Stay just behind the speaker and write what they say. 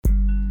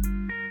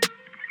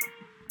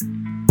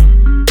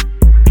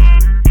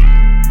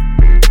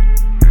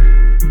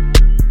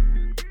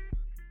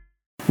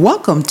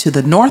Welcome to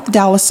the North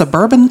Dallas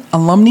Suburban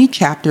Alumni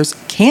Chapter's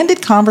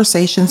Candid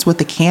Conversations with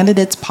the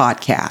Candidates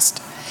podcast.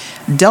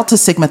 Delta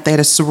Sigma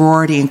Theta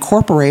Sorority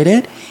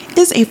Incorporated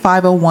is a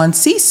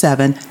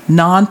 501c7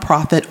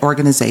 nonprofit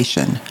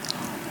organization.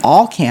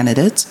 All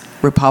candidates,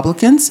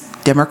 Republicans,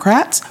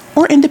 Democrats,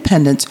 or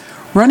independents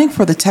running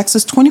for the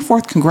Texas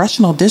 24th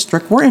Congressional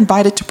District were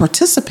invited to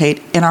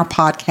participate in our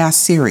podcast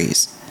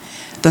series.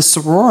 The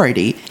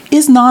sorority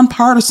is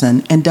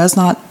nonpartisan and does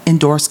not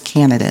endorse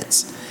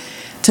candidates.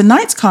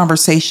 Tonight's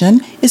conversation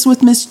is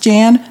with Ms.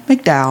 Jan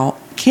McDowell,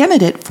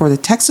 candidate for the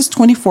Texas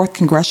 24th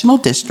Congressional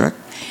District,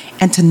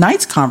 and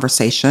tonight's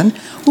conversation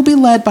will be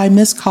led by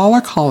Ms. Carla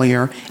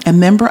Collier, a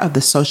member of the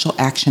Social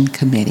Action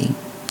Committee.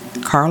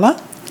 Carla?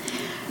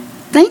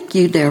 Thank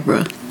you,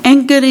 Deborah,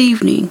 and good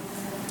evening.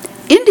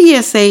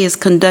 NDSA is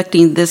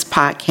conducting this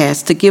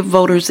podcast to give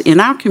voters in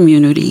our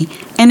community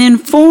an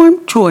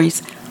informed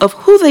choice of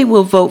who they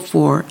will vote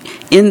for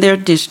in their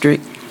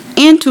district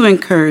and to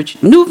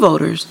encourage new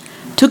voters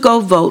to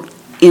go vote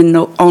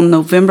on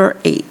November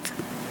 8th.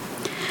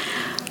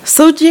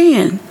 So,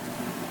 Jan,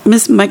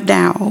 Ms.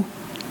 McDowell,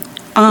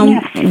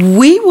 Yes.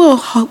 we will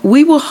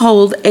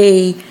hold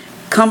a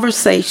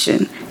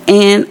conversation,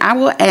 and I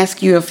will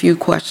ask you a few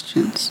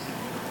questions.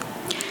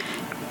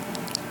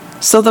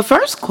 So, the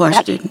first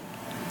question.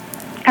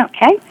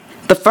 Okay.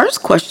 The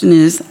first question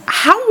is,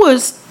 how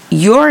was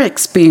your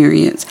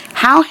experience?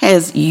 How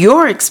has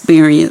your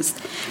experience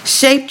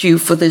shaped you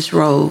for this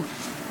role?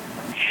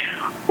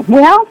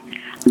 Well,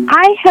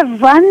 I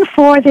have run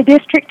for the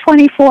District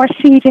 24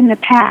 seat in the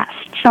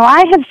past, so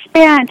I have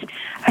spent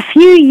a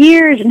few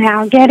years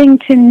now getting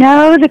to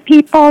know the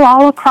people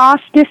all across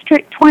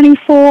District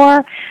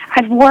 24.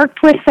 I've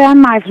worked with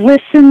them. I've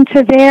listened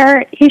to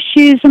their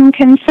issues and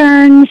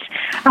concerns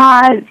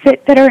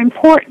that are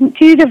important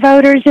to the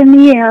voters in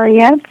the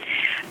area.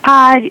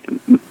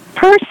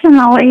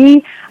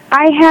 Personally,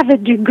 I have a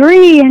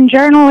degree in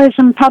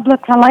journalism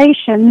public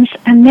relations,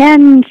 and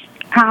then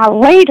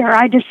later,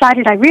 I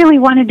decided I really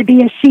wanted to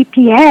be a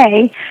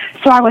CPA,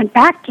 so I went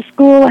back to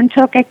school and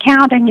took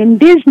accounting and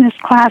business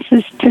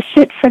classes to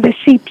sit for the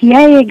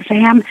CPA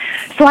exam.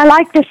 So I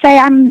like to say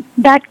I'm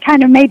that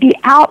kind of maybe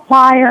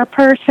outlier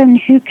person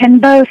who can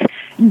both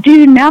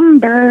do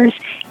numbers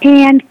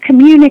and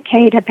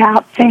communicate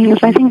about things.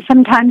 I think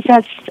sometimes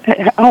that's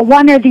a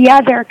one or the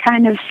other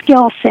kind of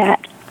skill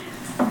set.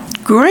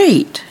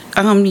 Great.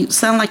 You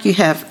sound like you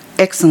have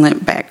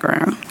excellent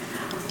background.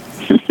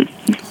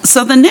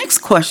 So the next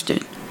question,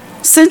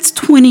 since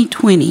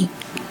 2020,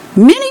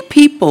 many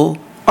people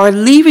are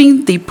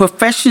leaving the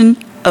profession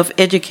of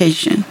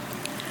education.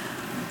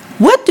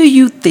 What do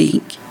you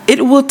think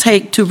it will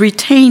take to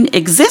retain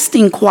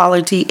existing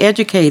quality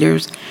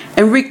educators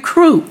and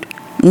recruit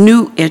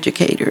new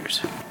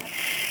educators?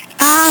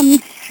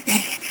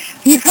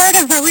 You've heard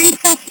of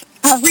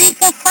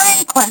Aretha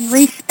Franklin.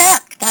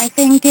 Respect, I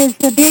think, is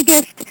the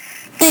biggest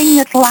thing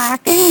that's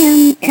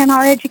lacking in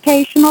our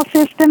educational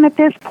system at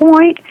this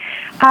point.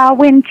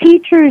 When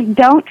teachers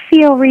don't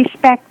feel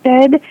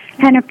respected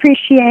and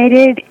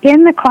appreciated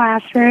in the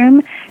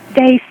classroom,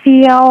 they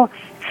feel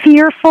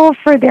fearful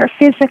for their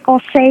physical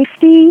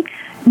safety,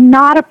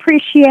 not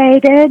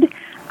appreciated.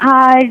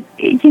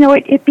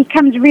 It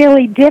becomes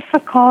really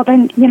difficult,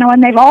 and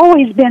they've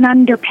always been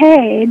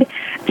underpaid.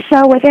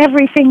 So with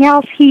everything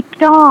else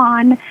heaped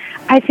on,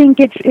 I think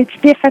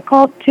it's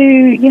difficult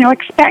to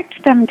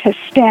expect them to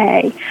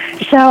stay.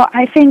 So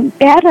I think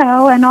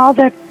Beto and all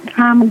the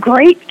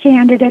great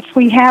candidates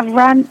we have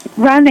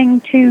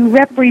running to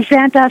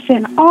represent us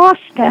in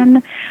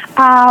Austin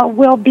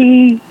will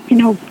be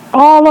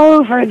all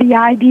over the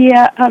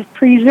idea of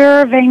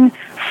preserving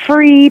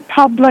free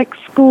public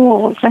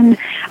schools and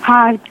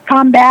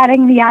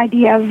combating the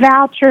idea of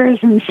vouchers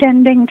and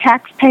sending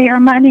taxpayer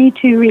money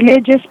to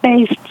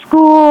religious-based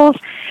schools.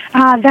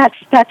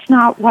 That's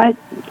not what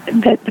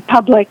the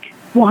public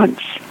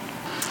wants.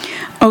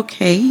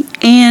 Okay,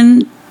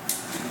 and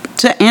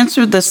to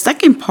answer the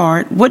second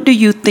part, what do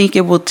you think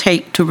it will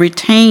take to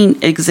retain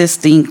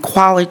existing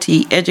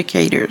quality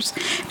educators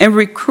and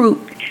recruit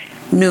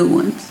new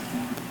ones?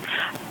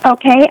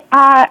 Okay,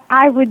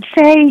 I would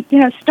say,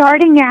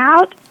 starting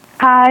out,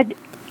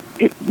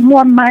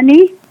 more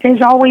money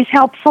is always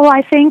helpful,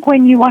 I think,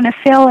 when you want to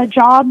fill a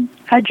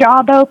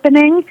job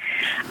opening.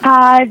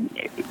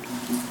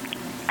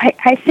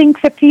 I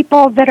think the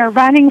people that are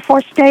running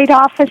for state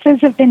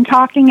offices have been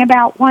talking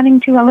about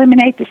wanting to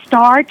eliminate the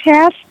STAR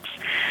tests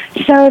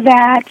so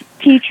that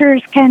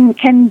teachers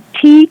can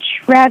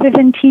teach rather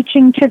than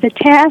teaching to the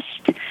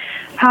test.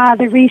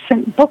 The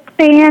recent book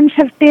bans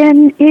have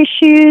been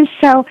issues.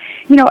 So,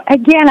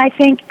 again, I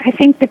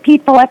think the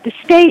people at the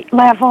state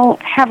level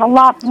have a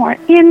lot more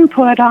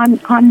input on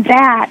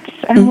that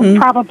and will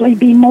probably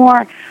be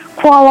more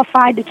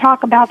qualified to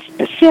talk about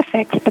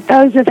specifics, but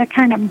those are the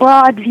kind of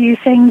broad view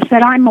things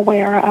that I'm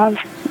aware of.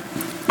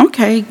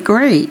 Okay,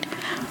 great.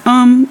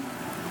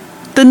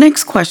 The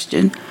next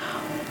question.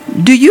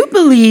 Do you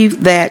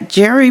believe that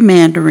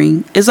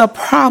gerrymandering is a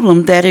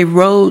problem that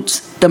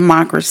erodes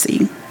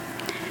democracy?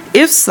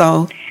 If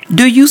so,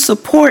 Do you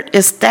support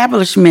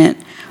establishment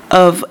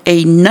of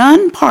a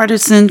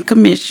nonpartisan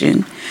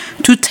commission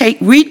to take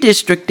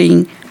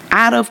redistricting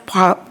out of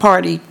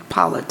party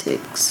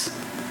politics?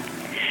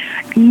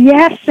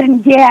 Yes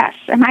and yes.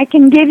 And I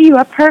can give you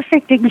a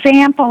perfect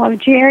example of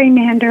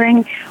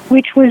gerrymandering,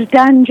 which was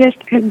done just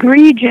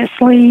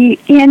egregiously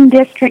in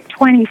District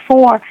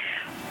 24.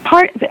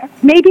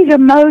 Maybe the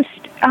most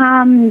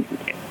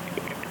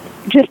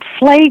just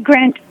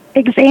flagrant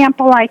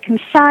example I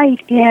can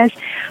cite is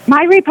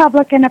my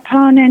Republican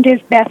opponent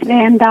is Beth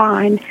Van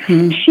Dyne.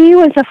 She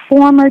was a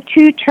former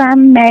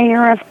 2-term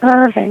mayor of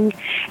Irving,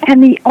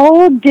 and the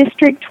old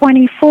District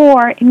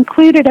 24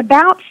 included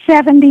about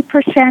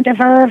 70% of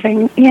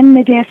Irving in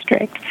the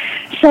district.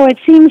 So it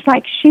seems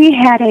like she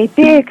had a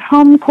big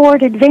home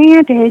court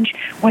advantage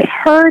with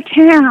her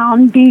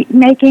town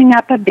making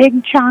up a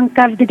big chunk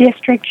of the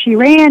district she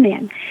ran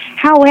in.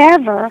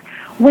 However,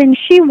 when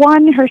she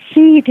won her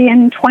seat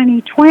in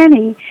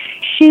 2020,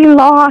 she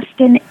lost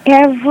in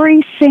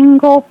every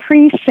single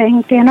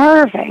precinct in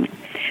Irving.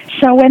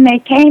 So when they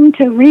came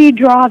to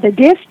redraw the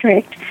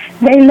district,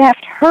 they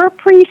left her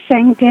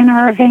precinct in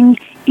Irving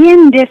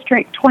in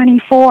District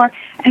 24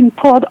 and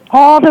pulled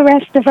all the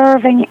rest of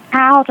Irving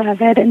out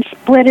of it and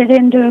split it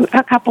into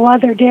a couple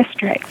other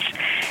districts.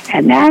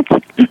 And that's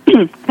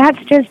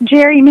just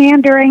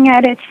gerrymandering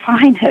at its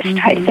finest,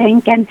 I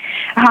think, and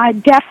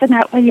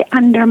definitely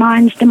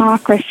undermines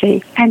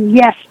democracy. And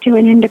yes, to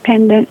an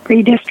independent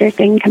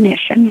redistricting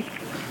commission.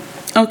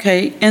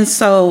 Okay, and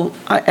so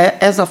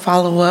as a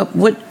follow-up,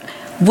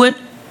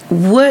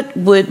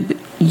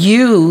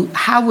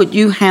 how would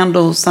you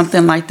handle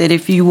something like that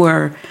if you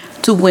were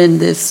to win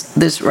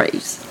this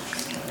race?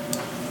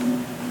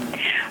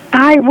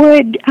 I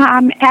would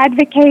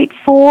advocate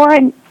for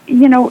an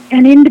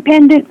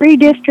independent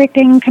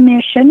redistricting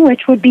commission,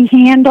 which would be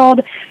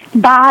handled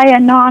by a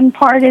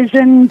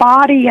nonpartisan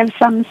body of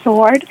some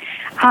sort.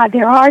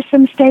 There are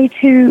some states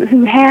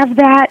who have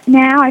that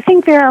now. I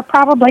think there are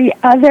probably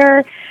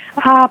other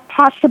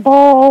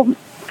possible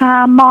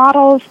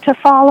models to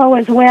follow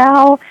as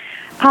well.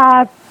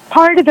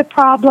 Part of the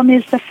problem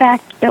is the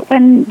fact that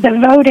when the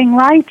Voting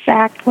Rights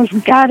Act was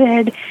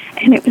gutted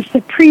and it was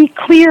the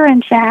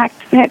Pre-Clearance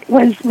Act that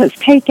was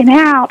taken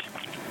out,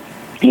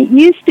 it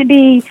used to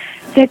be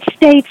that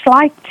states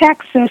like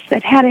Texas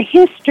that had a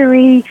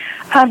history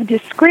of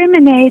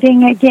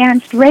discriminating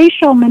against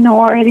racial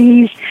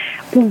minorities,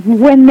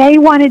 when they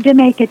wanted to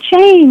make a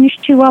change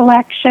to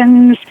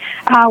elections,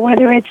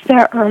 whether it's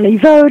the early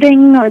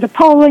voting or the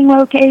polling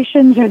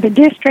locations or the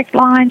district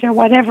lines or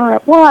whatever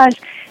it was,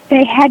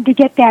 they had to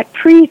get that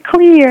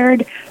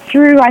pre-cleared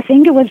through, I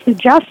think it was the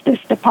Justice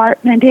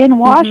Department in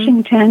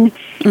Washington,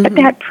 but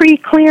that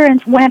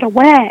pre-clearance went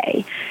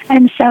away.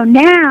 And so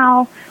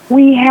now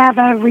we have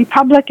a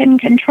Republican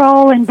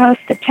control in both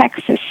the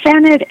Texas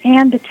Senate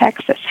and the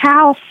Texas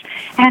House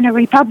and a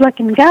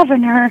Republican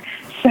governor,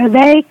 so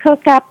they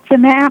cook up the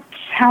maps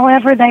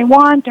however they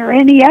want or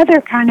any other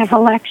kind of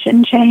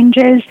election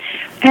changes,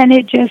 and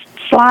it just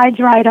slides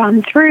right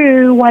on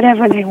through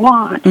whatever they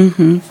want.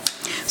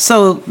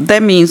 So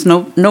that means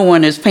no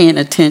one is paying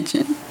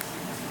attention.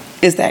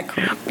 Is that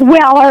correct?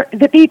 Well,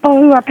 the people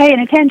who are paying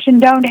attention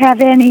don't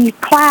have any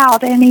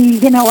clout, any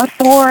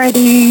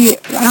authority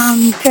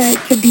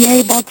to be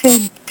able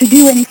to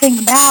do anything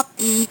about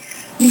the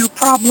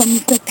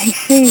problems that they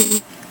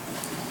see.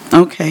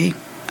 Okay.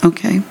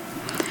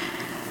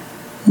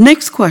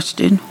 Next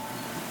question.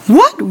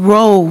 What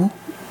role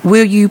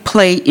will you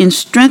play in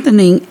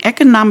strengthening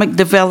economic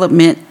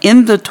development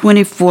in the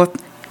 24th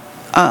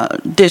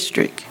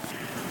District?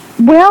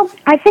 Well,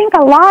 I think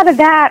a lot of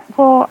that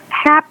will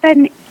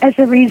happen as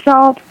a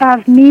result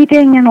of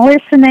meeting and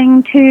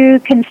listening to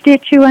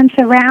constituents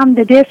around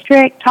the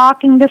district,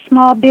 talking to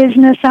small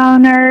business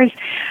owners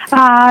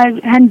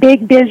and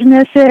big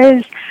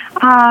businesses,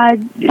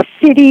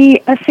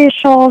 city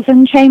officials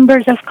and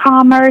chambers of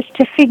commerce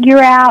to figure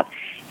out,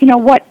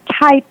 what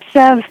types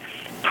of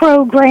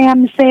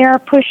programs they're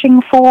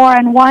pushing for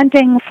and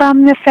wanting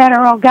from the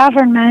federal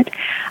government.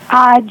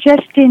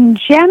 Just in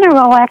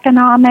general,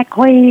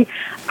 economically,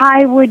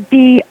 I would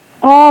be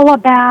all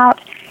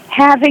about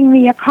having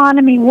the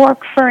economy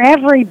work for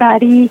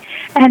everybody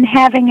and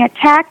having a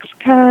tax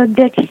code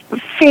that's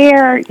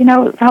fair,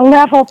 a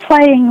level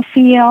playing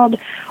field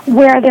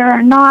where there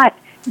are not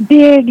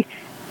big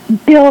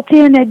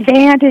built-in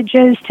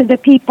advantages to the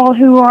people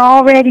who are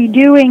already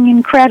doing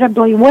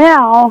incredibly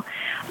well.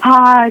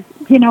 And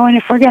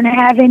if we're going to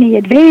have any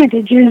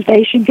advantages,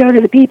 they should go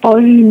to the people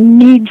who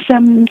need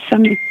some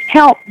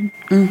help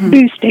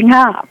boosting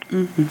up.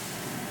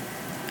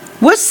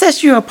 What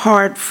sets you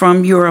apart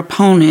from your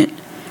opponent,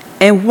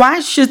 and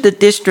why should the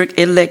district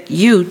elect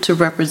you to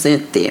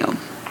represent them?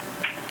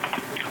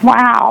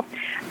 Wow.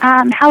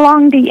 How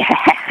long do you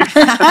have?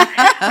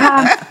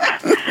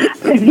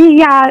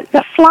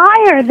 The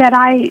flyer that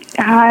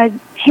I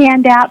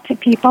hand out to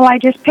people. I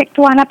just picked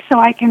one up so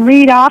I can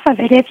read off of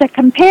it. It's a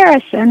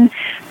comparison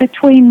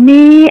between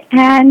me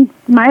and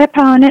my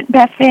opponent,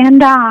 Beth Van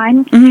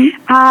Dyne.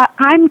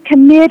 I'm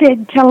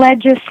committed to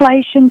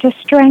legislation to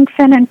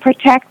strengthen and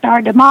protect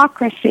our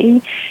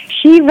democracy.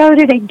 She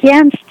voted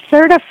against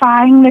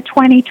certifying the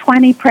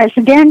 2020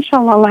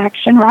 presidential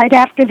election right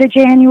after the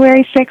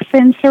January 6th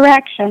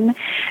insurrection.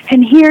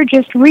 And here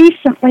just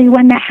recently,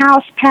 when the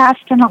House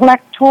passed an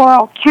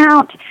electoral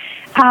count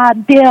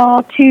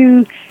bill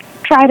to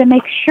try to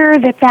make sure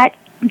that that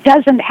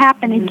doesn't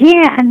happen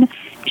again,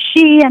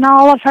 she and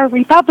all of her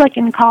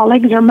Republican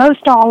colleagues, or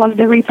most all of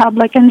the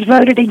Republicans,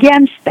 voted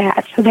against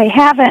that. So they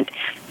haven't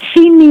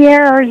seen the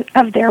errors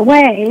of their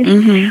ways.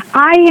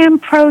 I am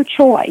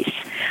pro-choice.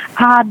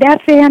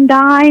 Beth Van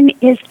Dyne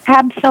is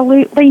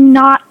absolutely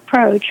not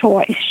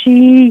pro-choice.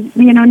 She,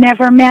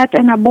 never met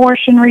an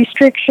abortion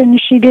restriction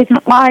she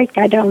didn't like,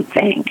 I don't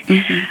think.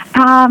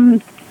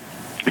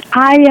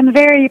 I am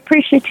very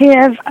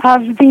appreciative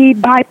of the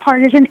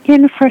bipartisan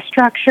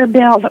infrastructure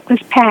bill that was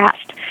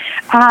passed,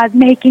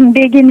 making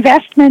big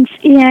investments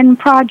in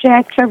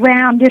projects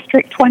around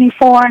District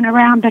 24 and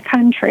around the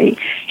country.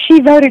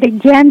 She voted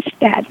against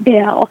that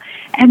bill.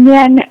 And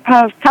then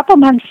a couple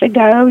months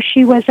ago,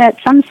 she was at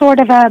some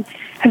sort of a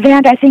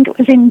event, I think it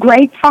was in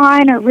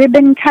Grapevine, a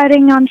ribbon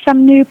cutting on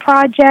some new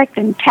project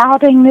and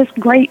touting this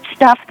great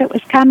stuff that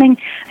was coming.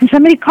 And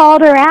somebody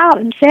called her out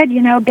and said,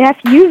 Beth,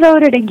 you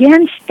voted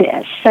against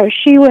this. So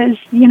she was,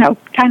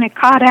 kind of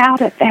caught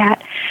out at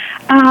that.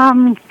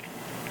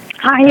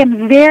 I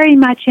am very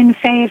much in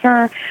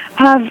favor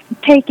of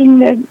taking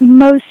the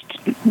most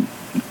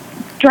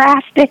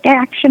drastic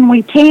action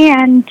we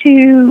can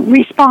to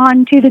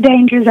respond to the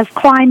dangers of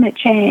climate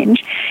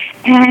change.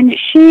 And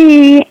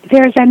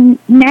there's a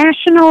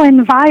national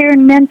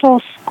environmental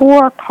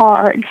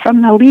scorecard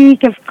from the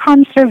League of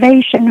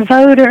Conservation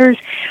Voters.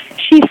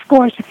 She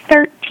scores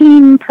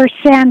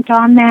 13%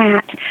 on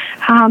that.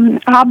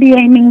 I'll be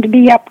aiming to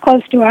be up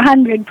close to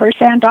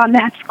 100% on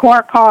that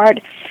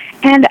scorecard.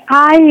 And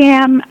I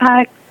am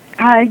a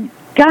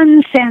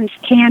gun sense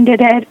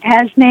candidate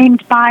as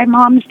named by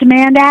Moms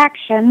Demand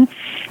Action,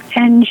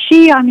 and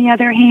she, on the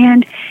other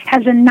hand,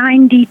 has a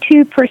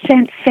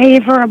 92%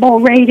 favorable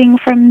rating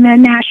from the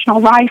National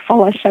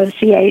Rifle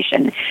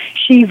Association.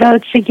 She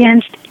votes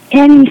against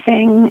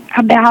anything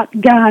about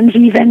guns,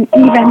 even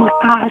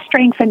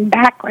strengthened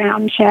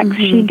background checks.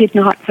 She did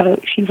not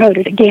vote. She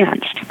voted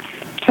against.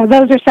 So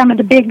those are some of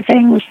the big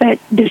things that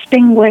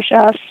distinguish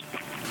us.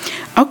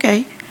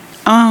 Okay.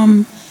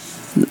 And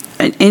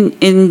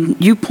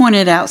you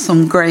pointed out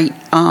some great,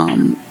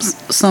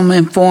 some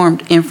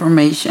informed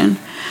information.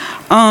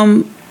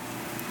 Our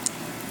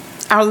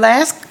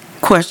last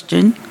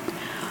question,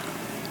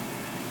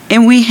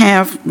 and we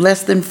have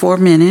less than 4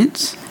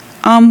 minutes.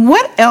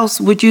 What else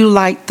would you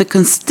like the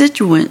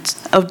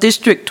constituents of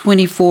District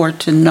 24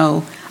 to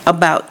know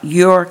about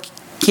your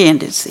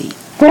candidacy?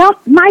 Well,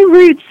 my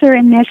roots are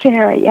in this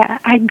area.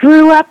 I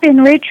grew up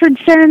in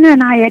Richardson,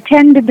 and I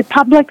attended the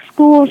public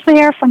schools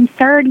there from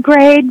 3rd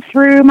grade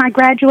through my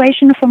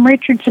graduation from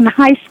Richardson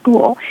High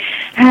School.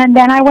 And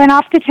then I went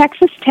off to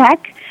Texas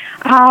Tech.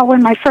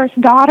 When my first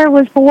daughter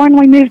was born,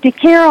 we moved to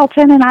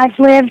Carrollton, and I've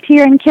lived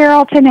here in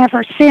Carrollton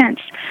ever since.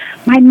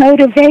 My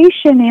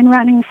motivation in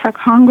running for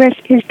Congress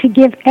is to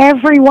give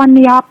everyone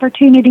the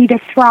opportunity to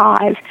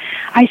thrive.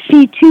 I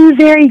see two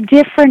very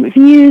different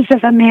views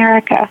of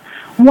America.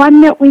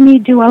 One that we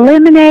need to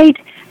eliminate,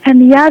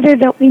 and the other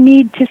that we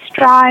need to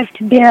strive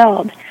to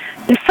build.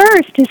 The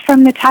first is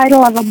from the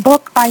title of a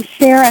book by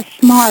Sarah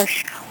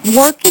Smarsh,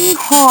 Working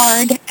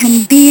Hard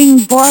and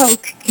Being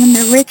Broke in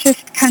the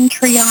Richest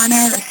Country on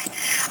Earth.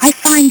 I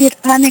find it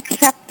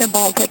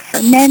unacceptable that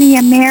for many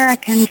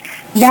Americans,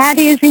 that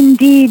is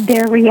indeed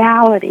their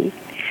reality.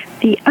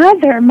 The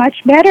other,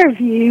 much better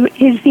view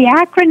is the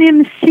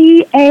acronym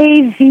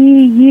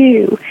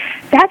CAVU.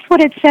 That's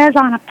what it says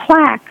on a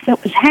plaque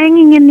that was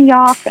hanging in the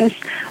office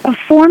of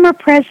former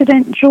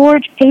President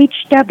George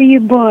H.W.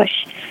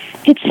 Bush.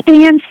 It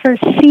stands for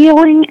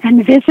Ceiling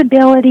and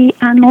Visibility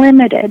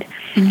Unlimited,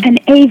 an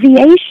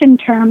aviation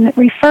term that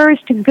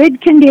refers to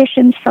good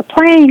conditions for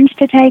planes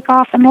to take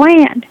off and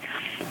land.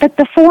 But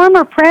the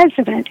former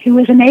president, who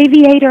was an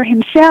aviator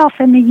himself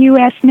in the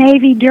U.S.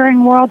 Navy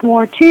during World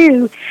War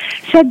II,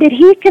 said that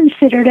he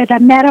considered it a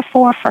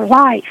metaphor for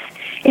life.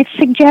 It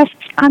suggests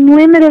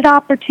unlimited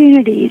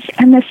opportunities,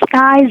 and the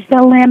sky's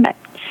the limit.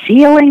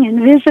 Ceiling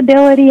and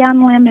visibility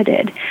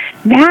unlimited.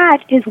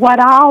 That is what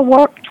I'll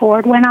work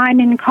toward when I'm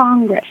in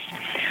Congress.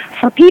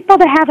 For people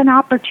to have an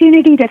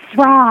opportunity to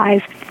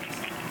thrive,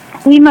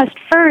 we must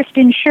first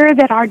ensure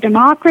that our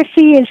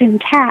democracy is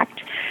intact,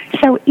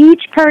 so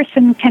each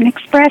person can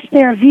express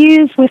their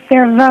views with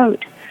their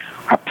vote.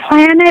 Our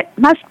planet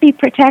must be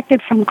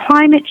protected from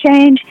climate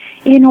change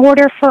in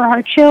order for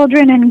our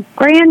children and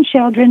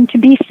grandchildren to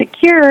be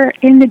secure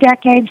in the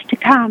decades to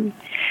come.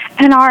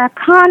 And our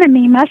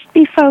economy must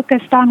be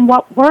focused on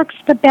what works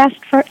the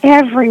best for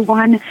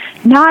everyone,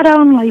 not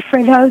only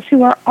for those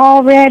who are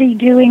already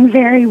doing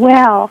very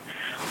well.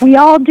 We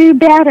all do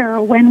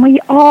better when we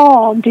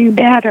all do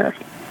better.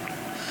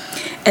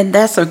 And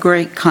that's a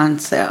great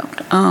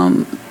concept.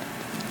 And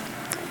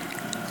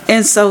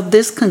so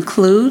this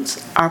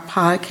concludes our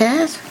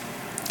podcast.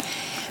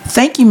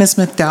 Thank you, Ms.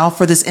 McDowell,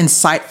 for this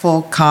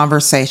insightful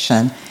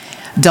conversation.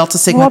 Delta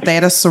Sigma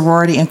Theta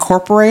Sorority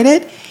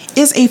Incorporated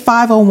is a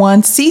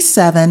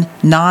 501c7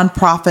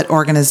 nonprofit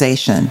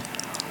organization.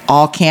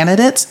 All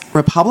candidates,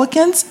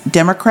 Republicans,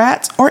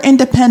 Democrats, or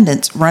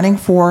independents running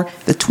for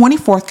the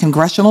 24th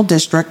Congressional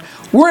District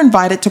were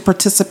invited to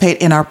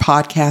participate in our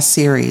podcast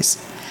series.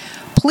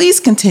 Please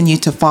continue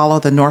to follow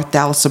the North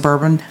Dallas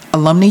Suburban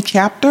Alumni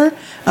Chapter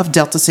of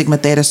Delta Sigma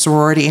Theta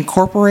Sorority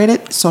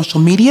Incorporated social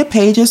media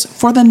pages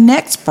for the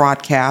next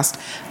broadcast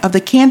of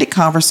the Candid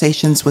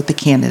Conversations with the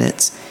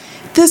Candidates.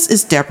 This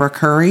is Deborah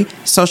Curry,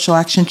 Social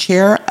Action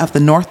Chair of the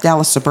North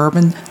Dallas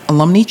Suburban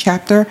Alumni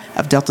Chapter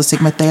of Delta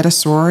Sigma Theta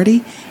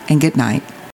Sorority, and good night.